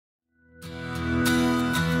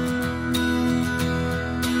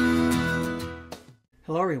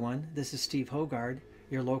Hello everyone, this is Steve Hougard,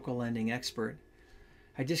 your local lending expert.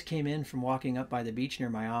 I just came in from walking up by the beach near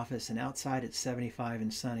my office, and outside it's 75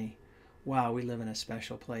 and sunny. Wow, we live in a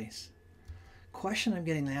special place. Question I'm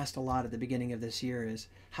getting asked a lot at the beginning of this year is,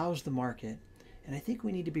 how's the market? And I think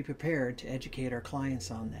we need to be prepared to educate our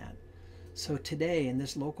clients on that. So today in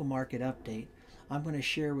this local market update, I'm going to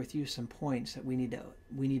share with you some points that we need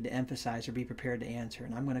to emphasize or be prepared to answer.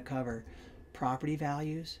 And I'm going to cover property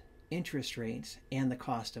values, interest rates, and the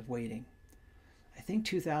cost of waiting. I think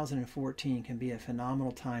 2014 can be a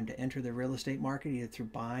phenomenal time to enter the real estate market, either through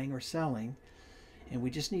buying or selling, and we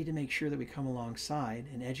just need to make sure that we come alongside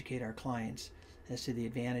and educate our clients as to the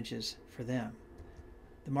advantages for them.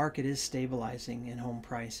 The market is stabilizing in home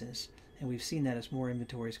prices, and we've seen that as more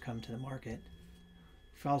inventories come to the market.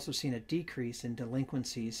 We've also seen a decrease in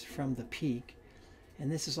delinquencies from the peak, and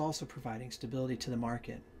this is also providing stability to the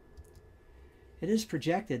market. It is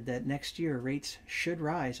projected that next year rates should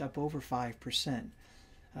rise up over 5%.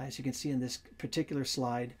 As you can see in this particular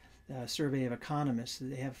slide, a survey of economists,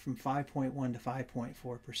 they have from 5.1 to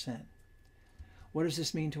 5.4%. What does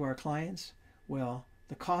this mean to our clients? Well,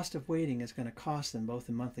 the cost of waiting is going to cost them both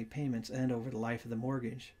in monthly payments and over the life of the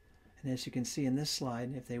mortgage. And as you can see in this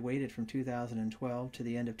slide, if they waited from 2012 to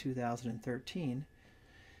the end of 2013,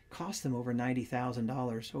 it cost them over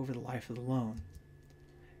 $90,000 over the life of the loan.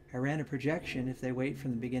 I ran a projection if they wait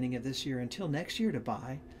from the beginning of this year until next year to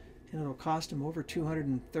buy, and it'll cost them over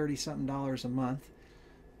 $230 something a month,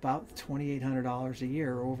 about $2,800 a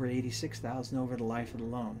year, or over $86,000 over the life of the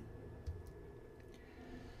loan.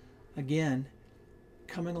 Again,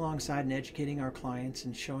 coming alongside and educating our clients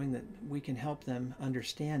and showing that we can help them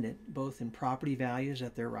understand it, both in property values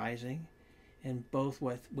that they're rising, and both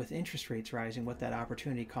with interest rates rising, what that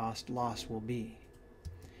opportunity cost loss will be.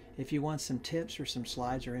 If you want some tips or some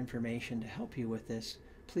slides or information to help you with this,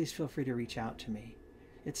 please feel free to reach out to me.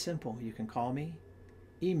 It's simple. You can call me,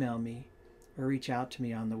 email me, or reach out to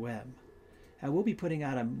me on the web. I will be putting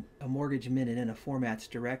out a Mortgage Minute in a format that's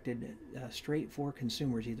directed straight for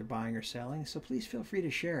consumers either buying or selling, so please feel free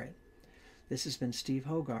to share it. This has been Steve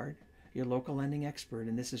Hougard, your local lending expert,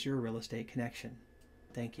 and this is your Real Estate Connection.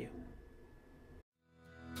 Thank you.